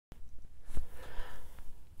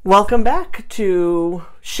Welcome back to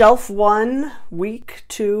Shelf 1, Week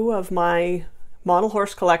 2 of my model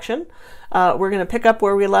horse collection. We're going to pick up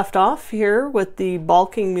where we left off here with the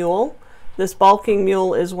Balking Mule. This Balking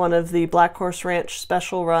Mule is one of the Black Horse Ranch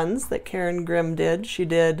special runs that Karen Grimm did. She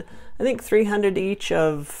did, I think, 300 each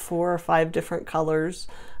of 4 or 5 different colors.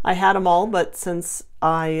 I had them all, but since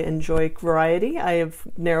I enjoy variety, I have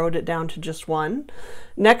narrowed it down to just one.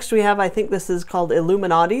 Next we have, I think this is called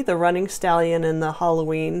Illuminati, the running stallion in the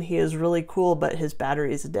Halloween. He is really cool, but his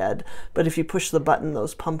battery is dead. But if you push the button,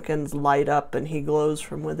 those pumpkins light up and he glows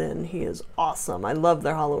from within. He is awesome. I love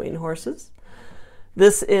their Halloween horses.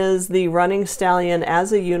 This is the running stallion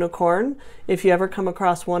as a unicorn. If you ever come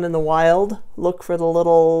across one in the wild, look for the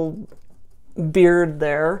little beard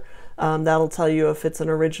there. That'll tell you if it's an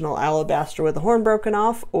original alabaster with a horn broken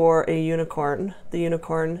off or a unicorn. The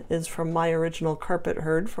unicorn is from my original carpet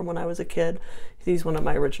herd from when I was a kid. He's one of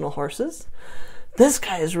my original horses. This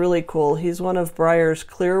guy is really cool. He's one of Breyer's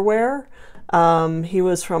Clearwear. He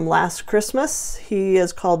was from last Christmas. He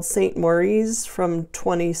is called St. Maurice from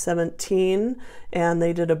 2017, and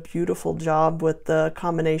they did a beautiful job with the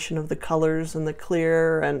combination of the colors and the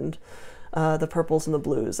clear and the purples and the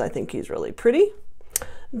blues. I think he's really pretty.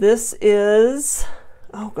 This is,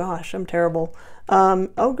 oh gosh, I'm terrible.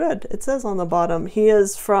 Oh good, it says on the bottom. He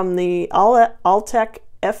is from the Alltech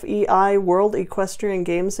FEI World Equestrian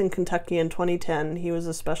Games in Kentucky in 2010. He was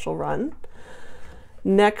a special run.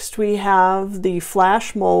 Next we have the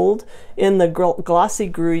Flash mold in the glossy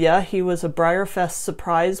Gruya. He was a Breyerfest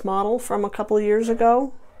surprise model from a couple of years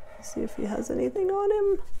ago. Let's see if he has anything on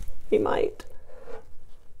him. He might.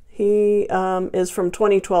 He is from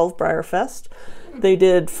 2012 Breyerfest. They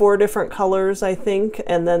did 4 different colors, I think,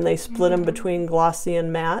 and then they split them between glossy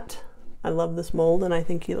and matte. I love this mold, and I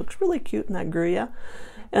think he looks really cute in that Gruya.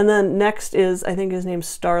 And then next is, I think his name's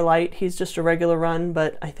Starlight. He's just a regular run,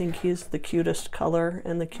 but I think he's the cutest color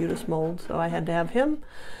and the cutest mold, so I had to have him.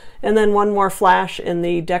 And then one more Flash in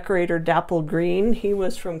the Decorator Dapple Green. He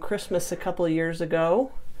was from Christmas a couple of years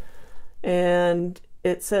ago, and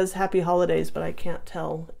it says Happy Holidays, but I can't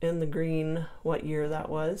tell in the green what year that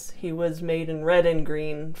was. He was made in red and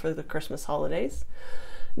green for the Christmas holidays.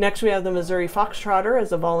 Next we have the Missouri Foxtrotter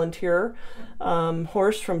as a volunteer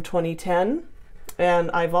horse from 2010. And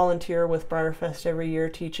I volunteer with Breyerfest every year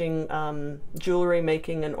teaching jewelry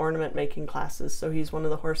making and ornament making classes. So he's one of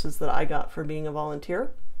the horses that I got for being a volunteer.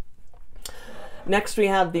 Next we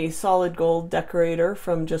have the Solid Gold Decorator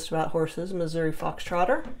from Just About Horses, Missouri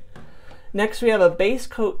Foxtrotter. Next we have a base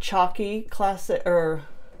coat chalky classic or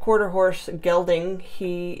quarter horse gelding.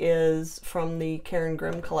 He is from the Karen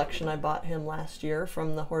Grimm collection. I bought him last year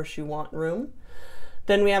from the Horse You Want room.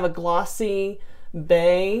 Then we have a glossy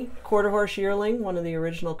bay quarter horse yearling, one of the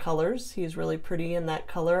original colors. He's really pretty in that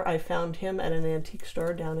color. I found him at an antique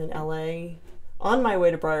store down in LA on my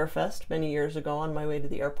way to Breyerfest many years ago on my way to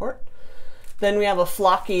the airport. Then we have a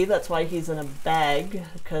flocky. That's why he's in a bag,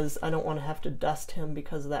 because I don't want to have to dust him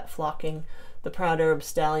because of that flocking. The Proud Arab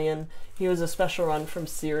Stallion. He was a special run from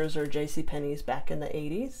Sears or JCPenney's back in the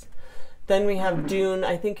 80s. Then we have Dune.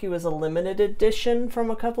 I think he was a limited edition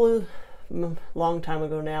from a couple of long time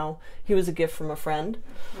ago now. He was a gift from a friend.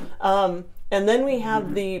 And then we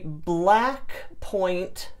have the Black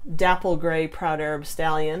Point Dapple Gray Proud Arab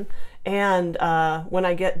Stallion. And when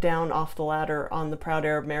I get down off the ladder on the Proud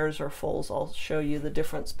Arab mares or foals, I'll show you the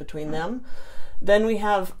difference between them. Then we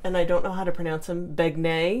have, and I don't know how to pronounce him,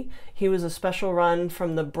 Begnay. He was a special run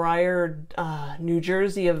from the Breyer, New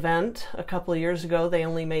Jersey event a couple of years ago. They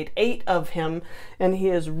only made 8 of him, and he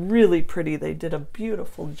is really pretty. They did a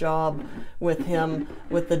beautiful job with him,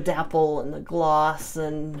 with the dapple and the gloss,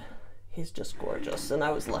 and he's just gorgeous. And I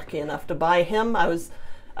was lucky enough to buy him. I was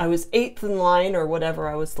 8th in line or whatever.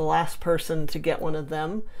 I was the last person to get one of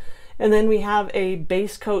them. And then we have a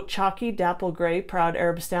base coat chalky Dapple Gray Proud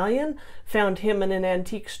Arab Stallion. Found him in an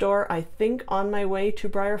antique store, I think on my way to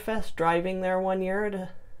Breyerfest, driving there one year at an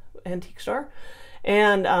antique store.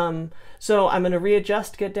 And so I'm going to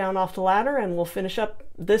readjust, get down off the ladder, and we'll finish up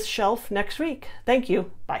this shelf next week. Thank you.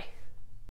 Bye.